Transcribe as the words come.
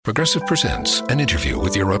Progressive presents an interview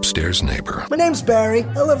with your upstairs neighbor. My name's Barry.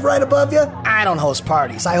 I live right above you. I don't host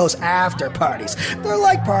parties. I host after parties. They're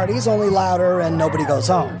like parties, only louder and nobody goes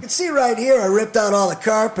home. You can see right here I ripped out all the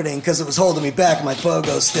carpeting because it was holding me back with my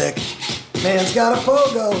pogo stick. Man's got a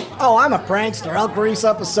pogo. Oh, I'm a prankster. I'll grease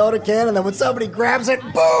up a soda can and then when somebody grabs it,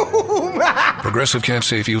 boom! Progressive can't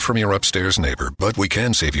save you from your upstairs neighbor, but we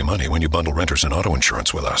can save you money when you bundle renters and auto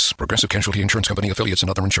insurance with us. Progressive Casualty Insurance Company, affiliates, and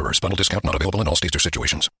other insurers. Bundle discount not available in all states or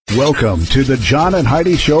situations. Welcome to the John and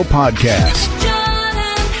Heidi Show podcast. John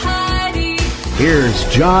and Heidi.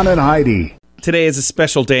 Here's John and Heidi. Today is a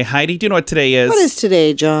special day. Heidi, do you know what today is? What is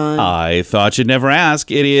today, John? I thought you'd never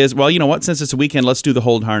ask. It is, well, you know what? Since it's a weekend, let's do the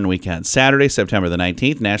Hold Harn weekend. Saturday, September the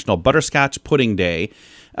 19th, National Butterscotch Pudding Day.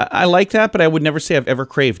 I like that, but I would never say I've ever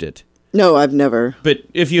craved it. No, I've never. But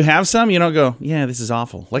if you have some, you don't go, yeah, this is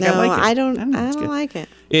awful. Like, no, I like it. I don't like it.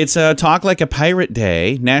 It's Talk Like a Pirate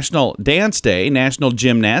Day, National Dance Day, National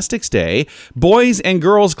Gymnastics Day, Boys and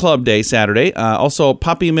Girls Club Day Saturday, also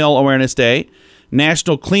Puppy Mill Awareness Day,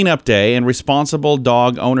 National Cleanup Day, and Responsible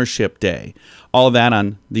Dog Ownership Day. All of that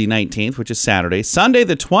on the 19th, which is Saturday. Sunday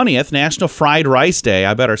the 20th, National Fried Rice Day.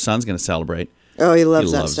 I bet our son's going to celebrate. Oh, he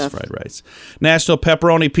loves that stuff. Fried rice. National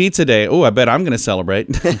Pepperoni Pizza Day. Oh, I bet I'm going to celebrate.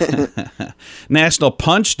 National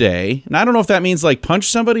Punch Day. And I don't know if that means like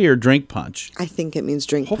punch somebody or drink punch. I think it means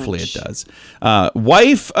drink Hopefully punch. it does.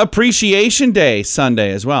 Wife Appreciation Day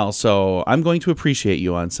Sunday as well. So I'm going to appreciate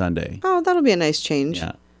you on Sunday. Oh, that'll be a nice change.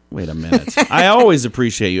 Yeah. Wait a minute. I always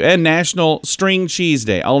appreciate you. And National String Cheese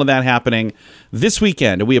Day. All of that happening this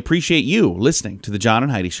weekend. We appreciate you listening to The John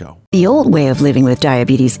and Heidi Show. The old way of living with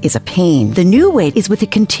diabetes is a pain. The new way is with a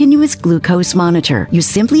continuous glucose monitor. You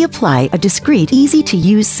simply apply a discreet,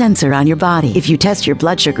 easy-to-use sensor on your body. If you test your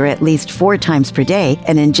blood sugar at least 4 times per day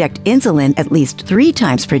and inject insulin at least 3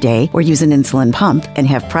 times per day, or use an insulin pump and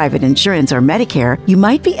have private insurance or Medicare, you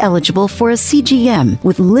might be eligible for a CGM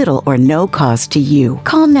with little or no cost to you.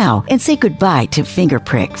 Call now and say goodbye to finger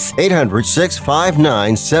pricks.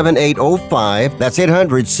 800-659-7805. That's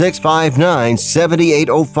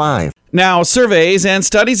 800-659-7805. Now, surveys and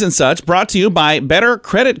studies and such brought to you by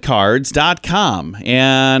BetterCreditCards.com.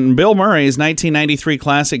 And Bill Murray's 1993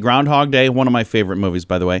 classic Groundhog Day, one of my favorite movies,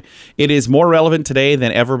 by the way. It is more relevant today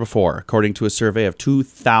than ever before, according to a survey of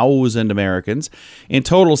 2,000 Americans. In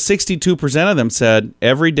total, 62% of them said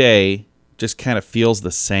every day just kind of feels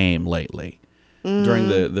the same lately. During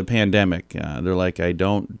the pandemic, they're like,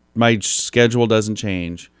 my schedule doesn't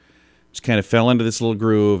change. Just kind of fell into this little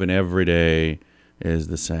groove, and every day is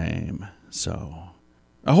the same. So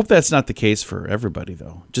I hope that's not the case for everybody,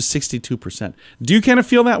 though. Just 62%. Do you kind of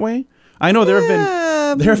feel that way? I know there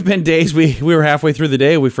have been days we were halfway through the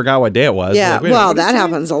day, we forgot what day it was. Yeah, like, well, that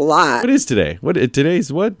happens a lot. What is today?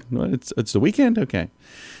 Today's what? It's the weekend? Okay.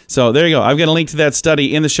 So there you go. I've got a link to that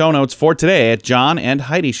study in the show notes for today at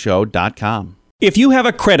johnandheidishow.com. If you have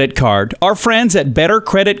a credit card, our friends at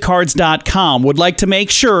BetterCreditCards.com would like to make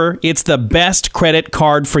sure it's the best credit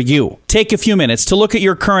card for you. Take a few minutes to look at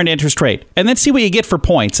your current interest rate and then see what you get for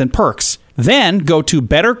points and perks. Then go to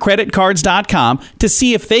BetterCreditCards.com to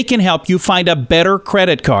see if they can help you find a better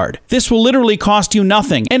credit card. This will literally cost you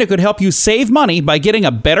nothing, and it could help you save money by getting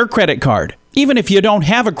a better credit card. Even if you don't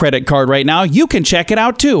have a credit card right now, you can check it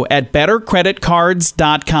out too at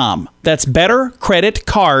BetterCreditCards.com. That's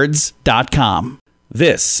BetterCreditCards.com.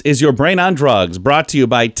 This is your Brain on Drugs, brought to you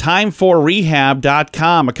by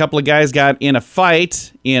TimeForRehab.com. A couple of guys got in a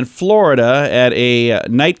fight in Florida at a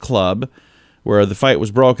nightclub where the fight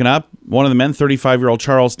was broken up. One of the men, 35-year-old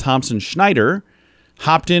Charles Thompson Schneider,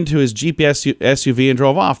 hopped into his Jeep SUV and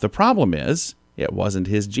drove off. The problem is, it wasn't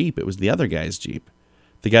his Jeep. It was the other guy's Jeep.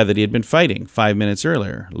 The guy that he had been fighting 5 minutes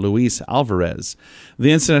earlier, Luis Alvarez.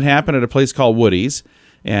 The incident happened at a place called Woody's,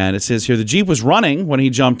 and it says here the Jeep was running when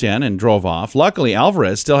he jumped in and drove off. Luckily,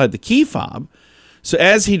 Alvarez still had the key fob, so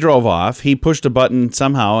as he drove off, he pushed a button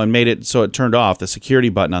somehow and made it so it turned off, the security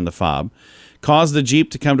button on the fob, caused the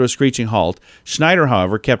Jeep to come to a screeching halt. Schneider,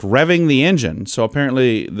 however, kept revving the engine, so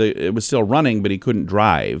apparently it was still running, but he couldn't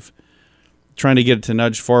drive, trying to get it to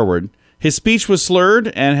nudge forward. His speech was slurred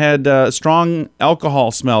and had a strong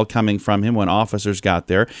alcohol smell coming from him when officers got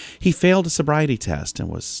there. He failed a sobriety test and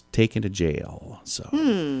was taken to jail. So,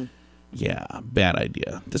 yeah, bad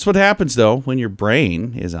idea. That's what happens, though, when your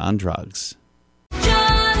brain is on drugs.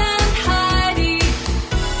 John and Heidi.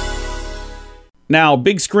 Now,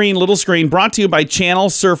 big screen, little screen, brought to you by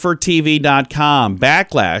ChannelSurferTV.com.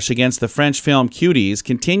 Backlash against the French film Cuties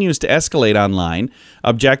continues to escalate online.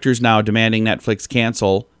 Objectors now demanding Netflix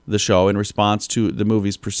cancel the show in response to the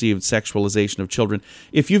movie's perceived sexualization of children.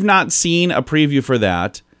 If you've not seen a preview for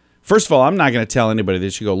that, first of all, I'm not going to tell anybody they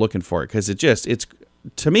should go looking for it because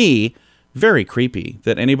to me, very creepy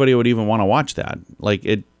that anybody would even want to watch that. Like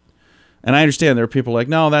it. And I understand there are people like,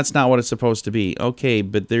 no, that's not what it's supposed to be. Okay,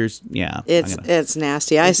 but there's, it's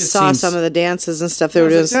nasty. I saw some of the dances and stuff they were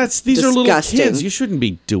doing. These are little kids. You shouldn't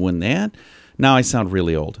be doing that. Now I sound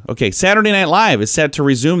really old. Okay, Saturday Night Live is set to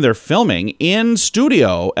resume their filming in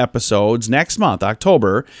studio episodes next month,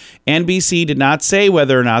 October. NBC did not say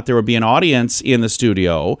whether or not there would be an audience in the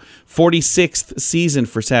studio. 46th season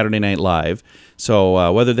for Saturday Night Live.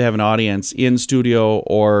 So whether they have an audience in studio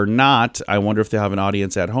or not, I wonder if they have an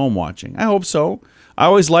audience at home watching. I hope so. I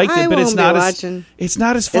always liked it, but it's not as funny. It's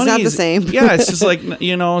not the same. Yeah, it's just like,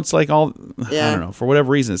 it's like all, I don't know, for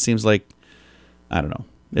whatever reason, it seems like, I don't know.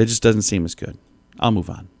 It just doesn't seem as good. I'll move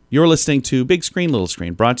on. You're listening to Big Screen, Little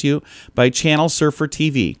Screen, brought to you by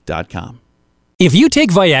ChannelSurferTV.com. If you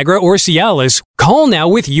take Viagra or Cialis, call now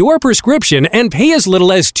with your prescription and pay as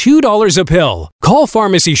little as $2 a pill. Call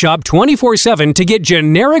Pharmacy Shop 24/7 to get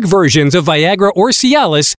generic versions of Viagra or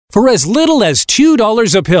Cialis for as little as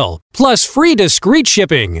 $2 a pill, plus free discreet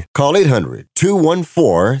shipping. Call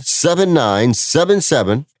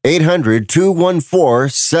 800-214-7977.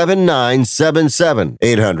 800-214-7977.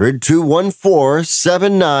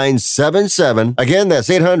 800-214-7977. Again, that's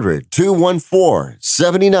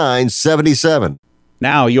 800-214-7977.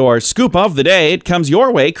 Now, your scoop of the day, it comes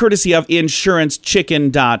your way courtesy of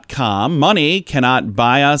InsuranceChicken.com. Money cannot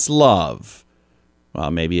buy us love. Well,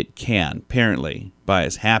 maybe it can, apparently, buy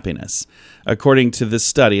us happiness. According to this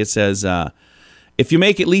study, it says, if you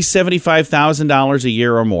make at least $75,000 a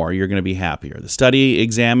year or more, you're going to be happier. The study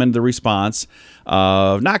examined the response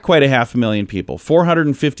of not quite 500,000 people,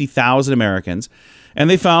 450,000 Americans. And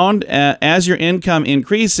they found as your income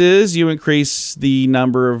increases, you increase the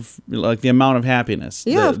number of, the amount of happiness.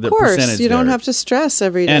 Yeah, of course. You don't have to stress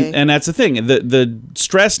every day. And that's the thing. The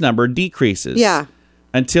stress number decreases. Yeah.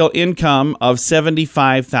 Until income of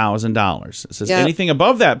 $75,000. It says anything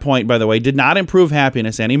above that point, by the way, did not improve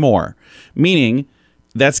happiness anymore. Meaning,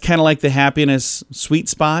 that's kind of like the happiness sweet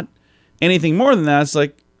spot. Anything more than that, it's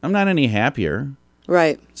like, I'm not any happier.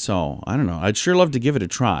 Right. So, I don't know. I'd sure love to give it a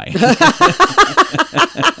try.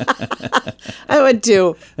 I would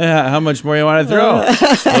too. How much more you want to throw?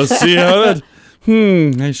 Let's see how that...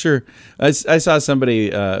 I saw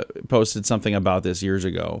somebody posted something about this years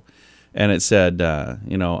ago. And it said,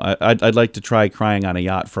 I'd like to try crying on a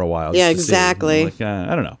yacht for a while. Yeah, exactly. Like,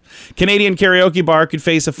 I don't know. Canadian karaoke bar could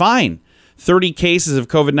face a fine. 30 cases of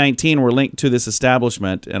COVID-19 were linked to this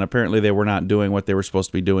establishment, and apparently they were not doing what they were supposed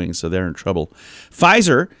to be doing, so they're in trouble.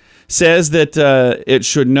 Pfizer says that it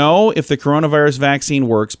should know if the coronavirus vaccine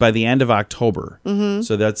works by the end of October. Mm-hmm.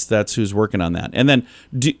 So that's who's working on that. And then,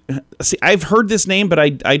 I've heard this name, but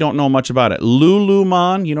I don't know much about it.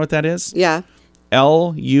 Lululemon, you know what that is? Yeah.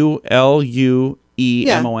 Luluemon.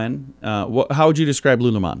 How would you describe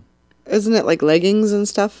Lululemon? Isn't it like leggings and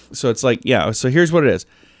stuff? So it's like, so here's what it is.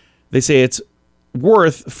 They say it's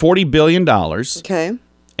worth $40 billion. Okay.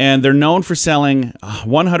 And they're known for selling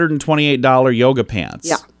 $128 yoga pants.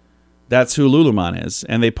 Yeah. That's who Lululemon is.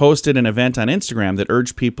 And they posted an event on Instagram that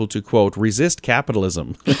urged people to, quote, resist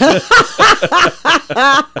capitalism.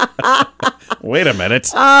 Wait a minute.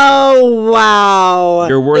 Oh, wow.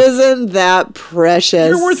 Isn't that precious?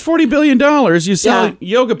 You're worth $40 billion. You sell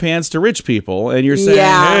yoga pants to rich people, and you're saying,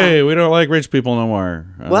 hey, we don't like rich people no more.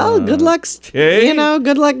 Well, good luck. Okay.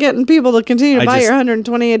 Good luck getting people to continue to buy your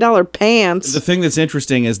 $128 pants. The thing that's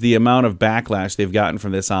interesting is the amount of backlash they've gotten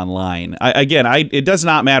from this online. It does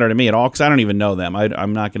not matter to me at all because I don't even know them.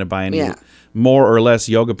 I'm not going to buy any more or less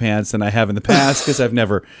yoga pants than I have in the past because I've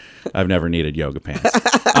never needed yoga pants.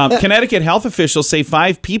 Connecticut health officials say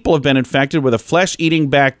 5 people have been infected with a flesh-eating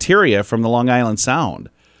bacteria from the Long Island Sound.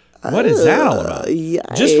 What is that all about?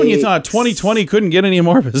 Yikes. Just when you thought 2020 couldn't get any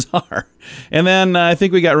more bizarre. And then I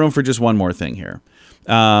think we got room for just one more thing here.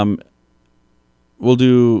 We'll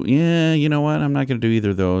do, you know what? I'm not going to do either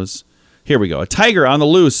of those. Here we go. A tiger on the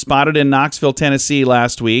loose spotted in Knoxville, Tennessee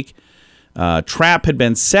last week. Trap had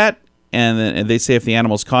been set. And they say if the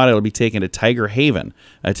animal's caught, it'll be taken to Tiger Haven.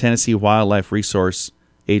 A Tennessee Wildlife Resource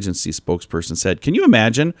Agency spokesperson said, can you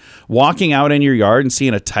imagine walking out in your yard and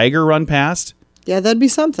seeing a tiger run past? Yeah, that'd be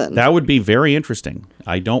something. That would be very interesting.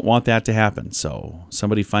 I don't want that to happen. So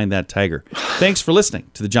somebody find that tiger. Thanks for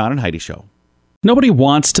listening to the John and Heidi Show. Nobody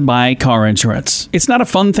wants to buy car insurance. It's not a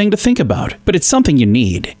fun thing to think about, but it's something you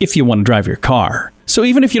need if you want to drive your car. So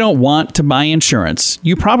even if you don't want to buy insurance,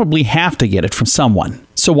 you probably have to get it from someone.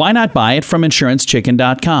 So why not buy it from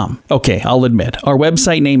InsuranceChicken.com? Okay, I'll admit, our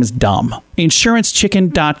website name is dumb.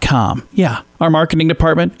 InsuranceChicken.com. Yeah, our marketing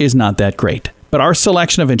department is not that great. But our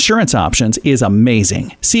selection of insurance options is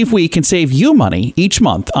amazing. See if we can save you money each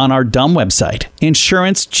month on our dumb website,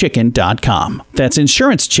 InsuranceChicken.com. That's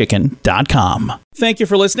InsuranceChicken.com. Thank you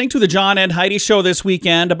for listening to the John and Heidi Show this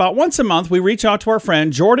weekend. About once a month, we reach out to our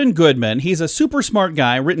friend Jordan Goodman. He's a super smart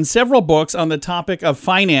guy, written several books on the topic of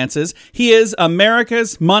finances. He is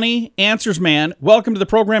America's Money Answers Man. Welcome to the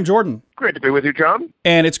program, Jordan. Great to be with you, John.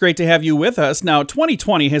 And it's great to have you with us. Now,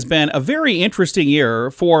 2020 has been a very interesting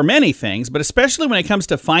year for many things, but especially when it comes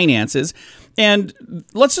to finances. And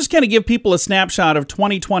let's just kind of give people a snapshot of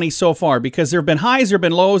 2020 so far, because there have been highs, there have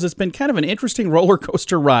been lows. It's been kind of an interesting roller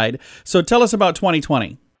coaster ride. So tell us about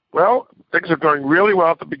 2020. Well, things are going really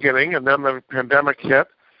well at the beginning, and then the pandemic hit,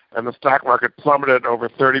 and the stock market plummeted over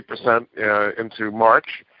 30% into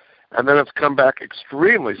March. And then it's come back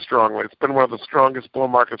extremely strongly. It's been one of the strongest bull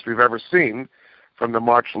markets we've ever seen from the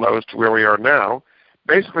March lows to where we are now,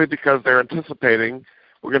 basically because they're anticipating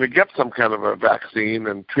we're going to get some kind of a vaccine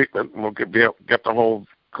and treatment, and we'll get the whole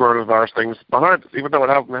coronavirus things behind us. Even though it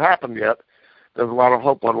hasn't happened yet, there's a lot of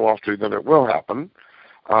hope on Wall Street that it will happen.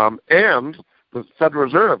 And the Federal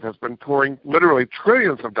Reserve has been pouring literally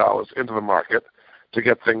trillions of dollars into the market to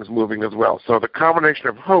get things moving as well. So the combination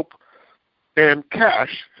of hope and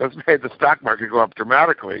cash has made the stock market go up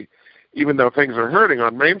dramatically, even though things are hurting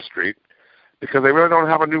on Main Street, because they really don't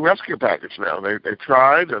have a new rescue package now. They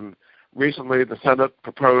tried, and recently the Senate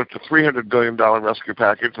proposed a $300 billion rescue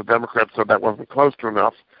package. The Democrats said that wasn't close to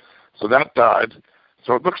enough, so that died.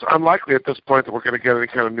 So it looks unlikely at this point that we're going to get any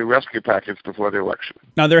kind of new rescue package before the election.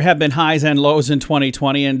 Now, there have been highs and lows in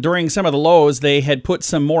 2020, and during some of the lows, they had put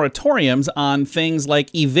some moratoriums on things like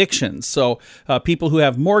evictions. So people who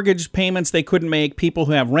have mortgage payments they couldn't make, people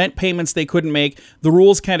who have rent payments they couldn't make, the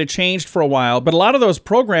rules kind of changed for a while. But a lot of those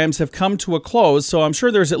programs have come to a close, so I'm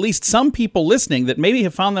sure there's at least some people listening that maybe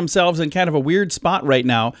have found themselves in kind of a weird spot right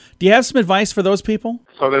now. Do you have some advice for those people?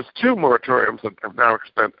 So there's two moratoriums that have now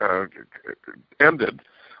ended.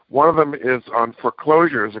 One of them is on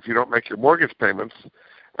foreclosures if you don't make your mortgage payments,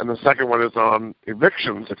 and the second one is on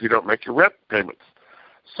evictions if you don't make your rent payments.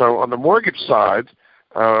 So on the mortgage side,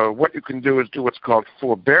 what you can do is do what's called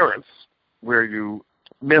forbearance, where you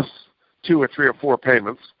miss 2 or 3 or 4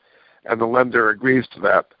 payments, and the lender agrees to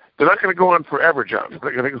that. They're not going to go on forever, John.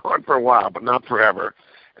 They're going to go on for a while, but not forever.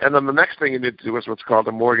 And then the next thing you need to do is what's called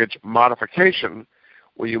a mortgage modification,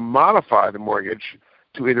 where you modify the mortgage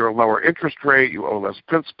to either a lower interest rate, you owe less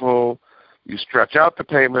principal, you stretch out the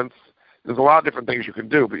payments. There's a lot of different things you can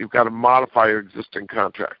do, but you've got to modify your existing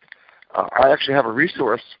contract. I actually have a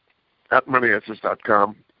resource at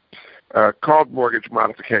moneyanswers.com called Mortgage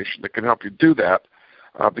Modification that can help you do that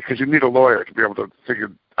because you need a lawyer to be able to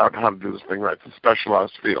figure out how to do this thing right. It's a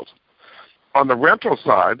specialized field. On the rental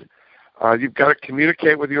side, you've got to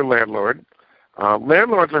communicate with your landlord.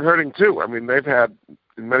 Landlords are hurting too. I mean, they've had,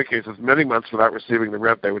 in many cases, many months without receiving the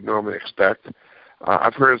rent they would normally expect.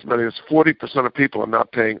 I've heard as many as 40% of people are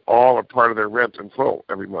not paying all or part of their rent in full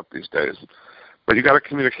every month these days. But you got to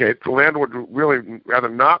communicate. The landlord would really rather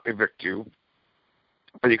not evict you,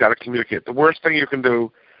 but you got to communicate. The worst thing you can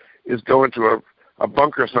do is go into a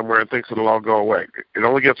bunker somewhere and think it'll all go away. It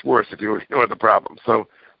only gets worse if you ignore the problem. So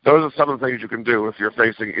those are some of the things you can do if you're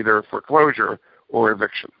facing either foreclosure or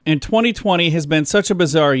eviction. And 2020 has been such a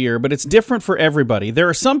bizarre year, but it's different for everybody. There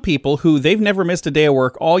are some people who they've never missed a day of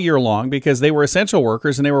work all year long because they were essential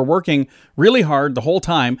workers and they were working really hard the whole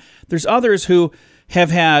time. There's others who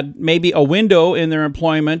have had maybe a window in their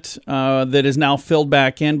employment that is now filled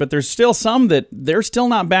back in, but there's still some that they're still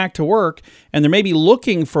not back to work and they're maybe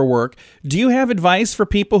looking for work. Do you have advice for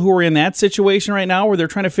people who are in that situation right now where they're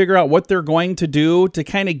trying to figure out what they're going to do to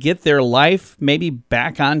kind of get their life maybe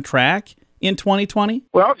back on track in 2020?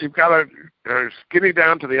 Well, you've got to skinny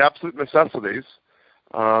down to the absolute necessities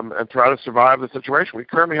and try to survive the situation. We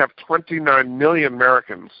currently have 29 million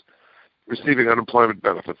Americans receiving unemployment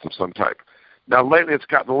benefits of some type. Now, lately it's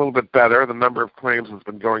gotten a little bit better. The number of claims has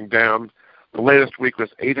been going down. The latest week was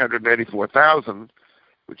 884,000,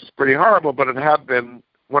 which is pretty horrible, but it had been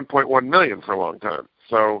 1.1 million for a long time.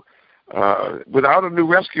 So without a new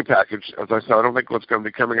rescue package, as I said, I don't think what's going to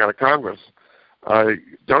be coming out of Congress.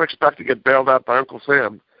 Don't expect to get bailed out by Uncle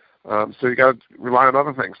Sam. So you got to rely on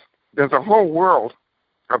other things. There's a whole world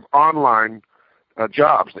of online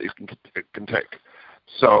jobs that you can take.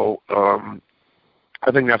 So I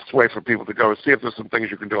think that's the way for people to go. See if there's some things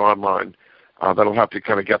you can do online that'll help you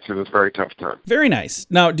kind of get through this very tough time. Very nice.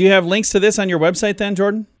 Now, do you have links to this on your website then,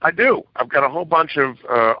 Jordan? I do. I've got a whole bunch of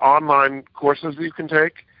online courses that you can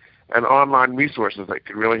take and online resources that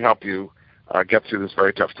can really help you get through this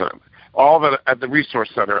very tough time. all that at the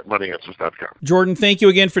resource center at moneyanswers.com. Jordan, thank you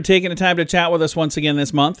again for taking the time to chat with us once again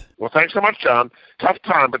this month. Well, thanks so much, John. Tough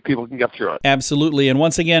time, but people can get through it. Absolutely. And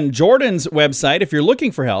once again, Jordan's website, if you're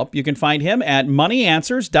looking for help, you can find him at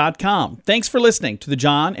moneyanswers.com. Thanks for listening to the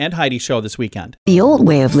John and Heidi Show this weekend. The old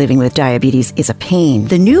way of living with diabetes is a pain.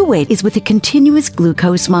 The new way is with a continuous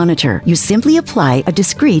glucose monitor. You simply apply a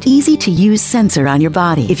discreet, easy-to-use sensor on your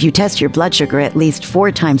body. If you test your blood sugar at least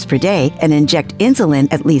 4 times per day and inject insulin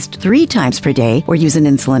at least 3 times per day or use an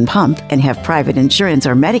insulin pump and have private insurance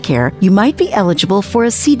or Medicare, you might be eligible for a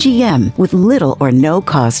CGM with little or no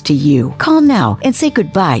cost to you. Call now and say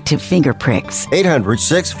goodbye to finger pricks.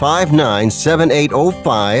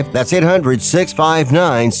 800-659-7805. That's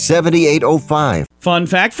 800-659-7805. Fun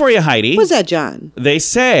fact for you, Heidi. What's that, John? They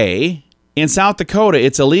say in South Dakota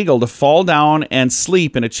it's illegal to fall down and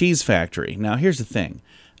sleep in a cheese factory. Now, here's the thing.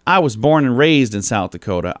 I was born and raised in South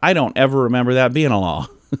Dakota. I don't ever remember that being a law.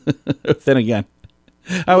 Then again,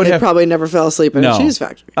 I would probably never fell asleep in a cheese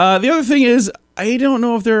factory. The other thing is, I don't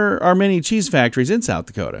know if there are many cheese factories in South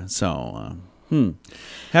Dakota. So,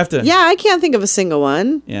 have to. Yeah, I can't think of a single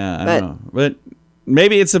one. Yeah, I don't know. But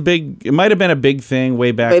maybe it might have been a big thing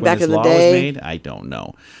way back when this law was made. I don't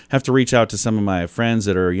know. Have to reach out to some of my friends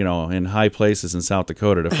that are, in high places in South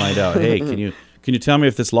Dakota to find out, hey, can you tell me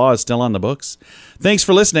if this law is still on the books? Thanks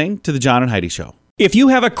for listening to the John and Heidi Show. If you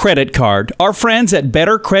have a credit card, our friends at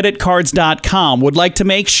BetterCreditCards.com would like to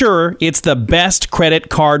make sure it's the best credit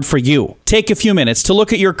card for you. Take a few minutes to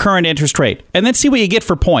look at your current interest rate and then see what you get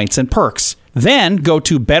for points and perks. Then go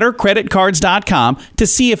to BetterCreditCards.com to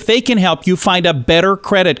see if they can help you find a better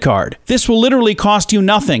credit card. This will literally cost you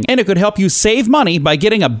nothing, and it could help you save money by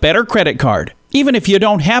getting a better credit card. Even if you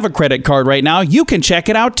don't have a credit card right now, you can check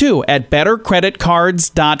it out too at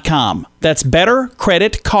BetterCreditCards.com. That's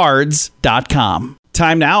BetterCreditCards.com.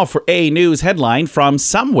 Time now for a news headline from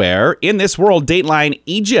somewhere in this world. Dateline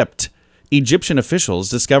Egypt. Egyptian officials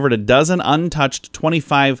discovered a dozen untouched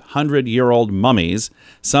 2,500-year-old mummies.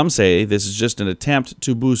 Some say this is just an attempt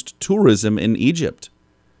to boost tourism in Egypt.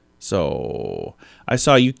 So I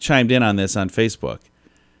saw you chimed in on this on Facebook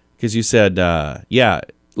because you said,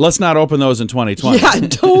 let's not open those in 2020. Yeah,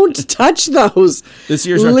 don't touch those. This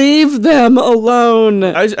year's Leave them alone.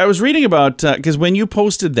 I was reading about, because when you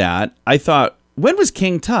posted that, I thought, when was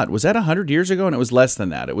King Tut? Was that 100 years ago? And it was less than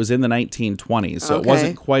that. It was in the 1920s, so It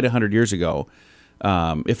wasn't quite 100 years ago,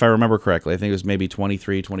 if I remember correctly. I think it was maybe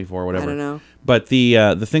 23, 24, whatever. I don't know. But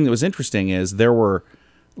the thing that was interesting is there were,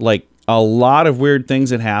 like, a lot of weird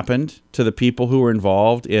things that happened to the people who were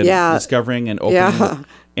involved in discovering and opening.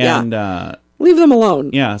 Leave them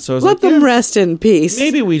alone. Yeah, so let them rest in peace.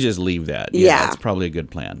 Maybe we just leave that. Yeah, that's probably a good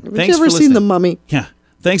plan. Have you ever seen The Mummy? Yeah.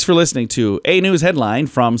 Thanks for listening to a news headline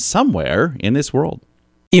from somewhere in this world.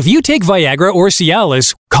 If you take Viagra or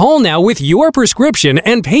Cialis, call now with your prescription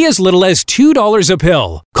and pay as little as $2 a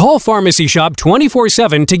pill. Call Pharmacy Shop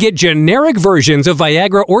 24/7 to get generic versions of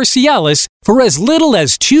Viagra or Cialis for as little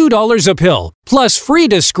as $2 a pill, plus free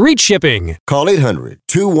discreet shipping. Call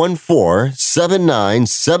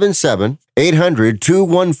 800-214-7977.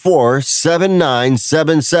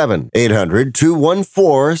 800-214-7977.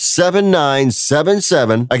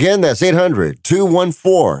 800-214-7977. Again, that's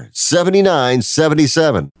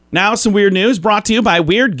 800-214-7977. Now, some weird news brought to you by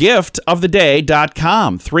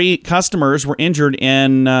WeirdGiftOfTheDay.com. 3 customers were injured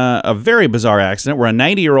in a very bizarre accident where a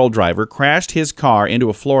 90-year-old driver crashed his car into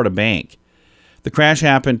a Florida bank. The crash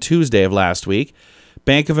happened Tuesday of last week.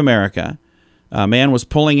 Bank of America. A man was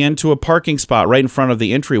pulling into a parking spot right in front of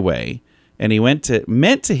the entryway, and he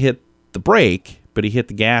meant to hit the brake, but he hit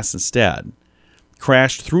the gas instead.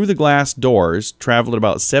 Crashed through the glass doors, traveled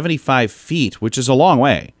about 75 feet, which is a long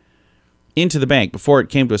way, into the bank before it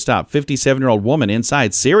came to a stop. 57-year-old woman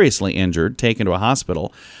inside seriously injured, taken to a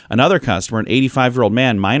hospital. Another customer, an 85-year-old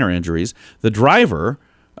man, minor injuries. The driver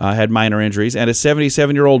had minor injuries, and a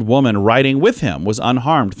 77-year-old woman riding with him was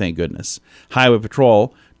unharmed, thank goodness. Highway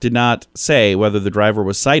Patrol did not say whether the driver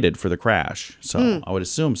was cited for the crash, so I would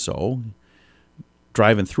assume so.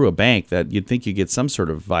 Driving through a bank, that you'd think you get some sort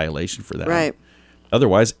of violation for that. Right.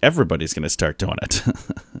 Otherwise, everybody's going to start doing it.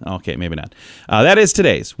 Okay, maybe not. That is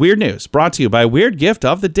today's Weird News, brought to you by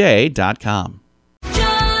WeirdGiftOfTheDay.com. John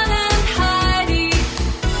and Heidi.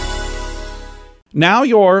 Now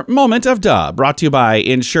your moment of duh, brought to you by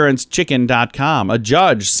InsuranceChicken.com. A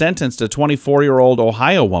judge sentenced a 24-year-old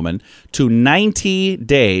Ohio woman to 90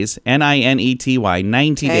 days, Ninety,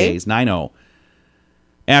 90 days, 90,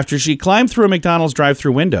 after she climbed through a McDonald's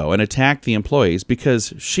drive-thru window and attacked the employees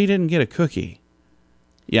because she didn't get a cookie.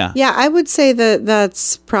 Yeah. Yeah, I would say that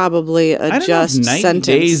that's probably a just sentence. 90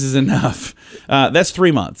 days is enough. That's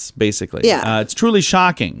 3 months, basically. Yeah. It's truly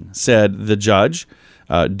shocking, said the judge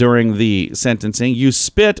during the sentencing. You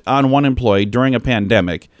spit on one employee during a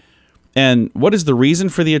pandemic. And what is the reason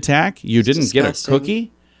for the attack? You didn't get a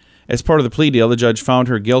cookie? As part of the plea deal, the judge found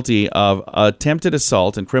her guilty of attempted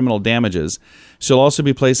assault and criminal damages. She'll also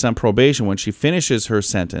be placed on probation when she finishes her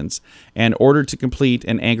sentence and ordered to complete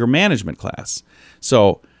an anger management class.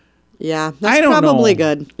 So, yeah, that's I don't probably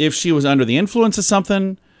know good. if she was under the influence of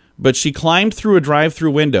something, but she climbed through a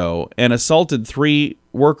drive-through window and assaulted 3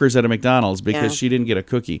 workers at a McDonald's because she didn't get a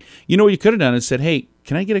cookie. You know what you could have done is said, hey,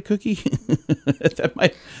 can I get a cookie?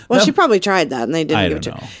 She probably tried that and they didn't give it to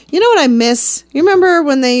know. her. You know what I miss? You remember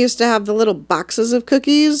when they used to have the little boxes of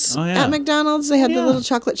cookies at McDonald's? They had the little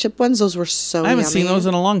chocolate chip ones. Those were so I haven't yummy. seen those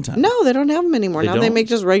in a long time. No, they don't have them anymore. Now they don't? make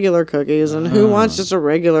just regular cookies. And who wants just a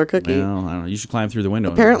regular cookie? Well, I don't know. You should climb through the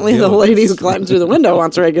window. Apparently the lady who climbed through the window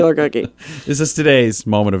wants a regular cookie. This is today's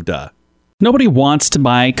moment of duh. Nobody wants to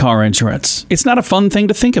buy car insurance. It's not a fun thing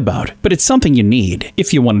to think about, but it's something you need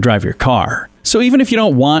if you want to drive your car. So even if you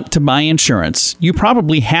don't want to buy insurance, you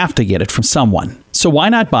probably have to get it from someone. So why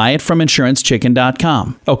not buy it from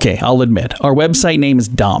InsuranceChicken.com? Okay, I'll admit, our website name is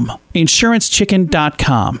dumb.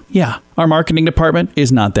 InsuranceChicken.com. Yeah, our marketing department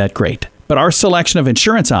is not that great. But our selection of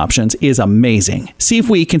insurance options is amazing. See if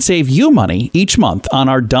we can save you money each month on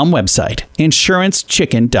our dumb website,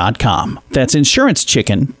 InsuranceChicken.com. That's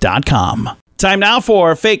InsuranceChicken.com. Time now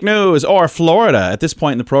for Fake News or Florida. At this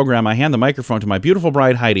point in the program, I hand the microphone to my beautiful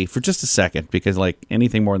bride, Heidi, for just a second, because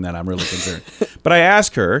anything more than that, I'm really concerned. But I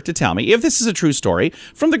ask her to tell me if this is a true story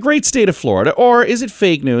from the great state of Florida, or is it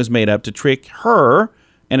fake news made up to trick her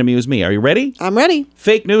and amuse me. Are you ready? I'm ready.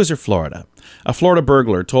 Fake news or Florida? A Florida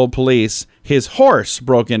burglar told police his horse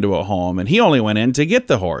broke into a home and he only went in to get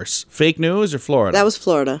the horse. Fake news or Florida? That was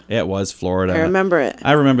Florida. It was Florida. I remember it.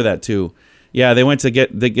 I remember that too. Yeah, they went to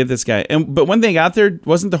get this guy. But when they got there,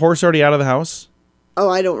 wasn't the horse already out of the house? Oh,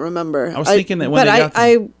 I don't remember. I was thinking that when they got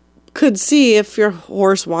there. I could see if your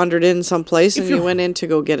horse wandered in someplace and you went in to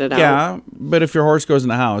go get it out. Yeah, but if your horse goes in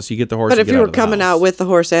the house, you get the horse. But if you were coming out with the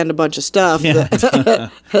horse and a bunch of stuff,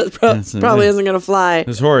 that probably isn't going to fly.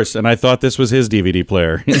 His horse, and I thought this was his DVD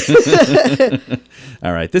player.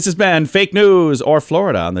 All right, this has been Fake News or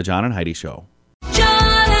Florida on the John and Heidi Show.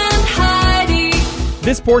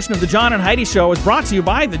 This portion of the John and Heidi Show is brought to you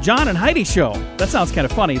by the John and Heidi Show. That sounds kind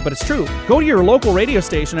of funny, but it's true. Go to your local radio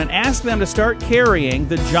station and ask them to start carrying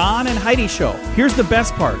the John and Heidi Show. Here's the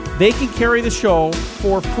best part. They can carry the show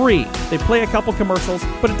for free. They play a couple commercials,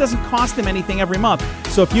 but it doesn't cost them anything every month.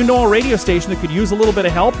 So if you know a radio station that could use a little bit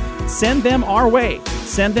of help, send them our way.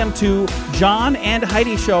 Send them to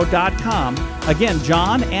johnandheidishow.com. Again,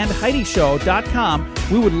 johnandheidishow.com.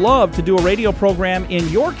 We would love to do a radio program in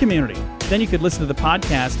your community. Then you could listen to the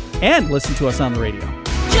podcast and listen to us on the radio.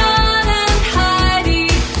 John and Heidi.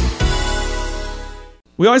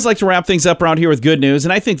 We always like to wrap things up around here with good news,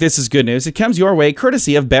 and I think this is good news. It comes your way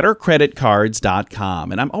courtesy of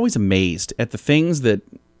BetterCreditCards.com. And I'm always amazed at the things that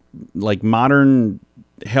like modern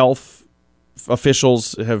health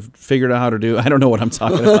officials have figured out how to do. I don't know what I'm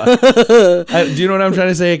talking about. Do you know what I'm trying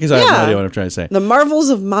to say? Because I have no idea what I'm trying to say. The marvels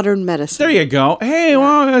of modern medicine. There you go. Hey,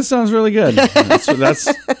 well, that sounds really good. That's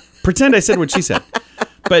pretend I said what she said.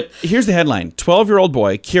 But here's the headline. 12-year-old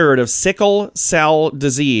boy cured of sickle cell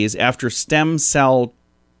disease after stem cell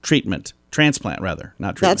transplant, not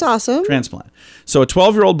treatment. That's awesome. Transplant. So a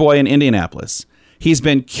 12-year-old boy in Indianapolis, he's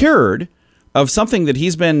been cured of something that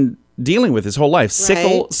he's been dealing with his whole life,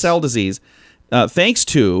 sickle cell disease, thanks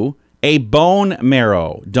to a bone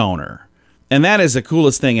marrow donor. And that is the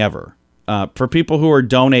coolest thing ever. For people who are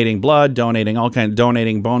donating blood,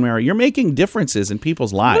 donating bone marrow, you're making differences in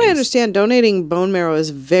people's lives. I understand donating bone marrow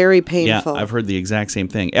is very painful. Yeah, I've heard the exact same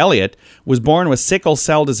thing. Elliot was born with sickle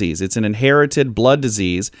cell disease. It's an inherited blood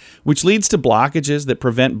disease, which leads to blockages that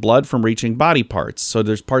prevent blood from reaching body parts. So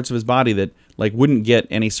there's parts of his body that wouldn't get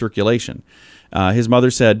any circulation. His mother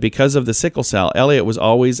said, because of the sickle cell, Elliot was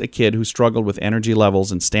always a kid who struggled with energy levels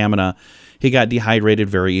and stamina. He got dehydrated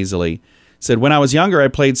very easily. Said, when I was younger, I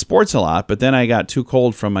played sports a lot, but then I got too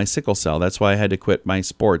cold from my sickle cell. That's why I had to quit my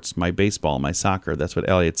sports, my baseball, my soccer. That's what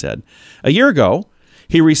Elliot said. A year ago,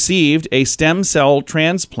 he received a stem cell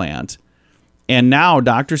transplant, and now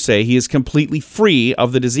doctors say he is completely free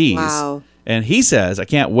of the disease. Wow. And he says, I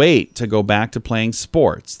can't wait to go back to playing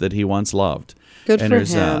sports that he once loved. Good and for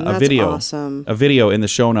there's him. a That's video, awesome. A video in the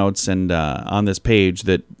show notes and on this page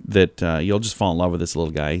that you'll just fall in love with this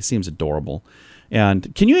little guy. He seems adorable.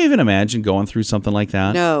 And can you even imagine going through something like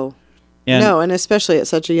that? No. And especially at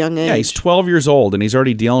such a young age. Yeah, he's 12 years old, and he's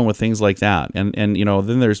already dealing with things like that. And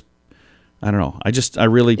then there's, I don't know. I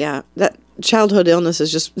really... Yeah, childhood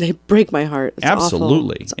illnesses just, they break my heart. It's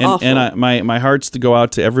Absolutely. Awful. It's awful. And my heart's to go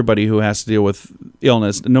out to everybody who has to deal with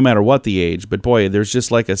illness, no matter what the age. But boy, there's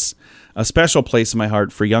just like a special place in my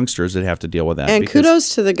heart for youngsters that have to deal with that. And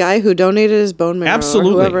kudos to the guy who donated his bone marrow.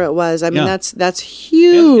 Absolutely. Or whoever it was. I mean, that's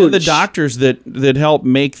huge. And the doctors that help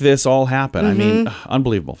make this all happen. I mean,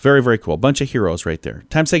 unbelievable. Very, very cool. Bunch of heroes right there.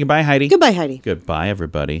 Time to say goodbye, Heidi. Goodbye, Heidi. Goodbye,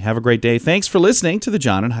 everybody. Have a great day. Thanks for listening to the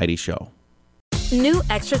John and Heidi Show. New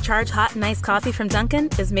Extra Charge Hot and Iced Coffee from Dunkin'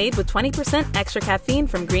 is made with 20% extra caffeine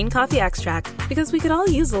from green coffee extract, because we could all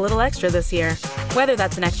use a little extra this year. Whether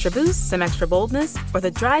that's an extra boost, some extra boldness, or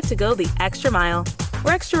the drive to go the extra mile,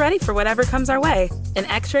 we're extra ready for whatever comes our way and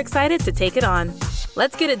extra excited to take it on.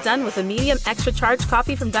 Let's get it done with a medium extra charged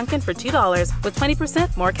coffee from Dunkin' for $2 with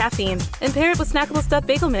 20% more caffeine. And pair it with snackable stuffed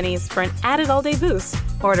bagel minis for an added all-day boost.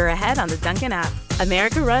 Order ahead on the Dunkin' app.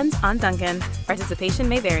 America runs on Dunkin'. Participation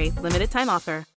may vary. Limited time offer.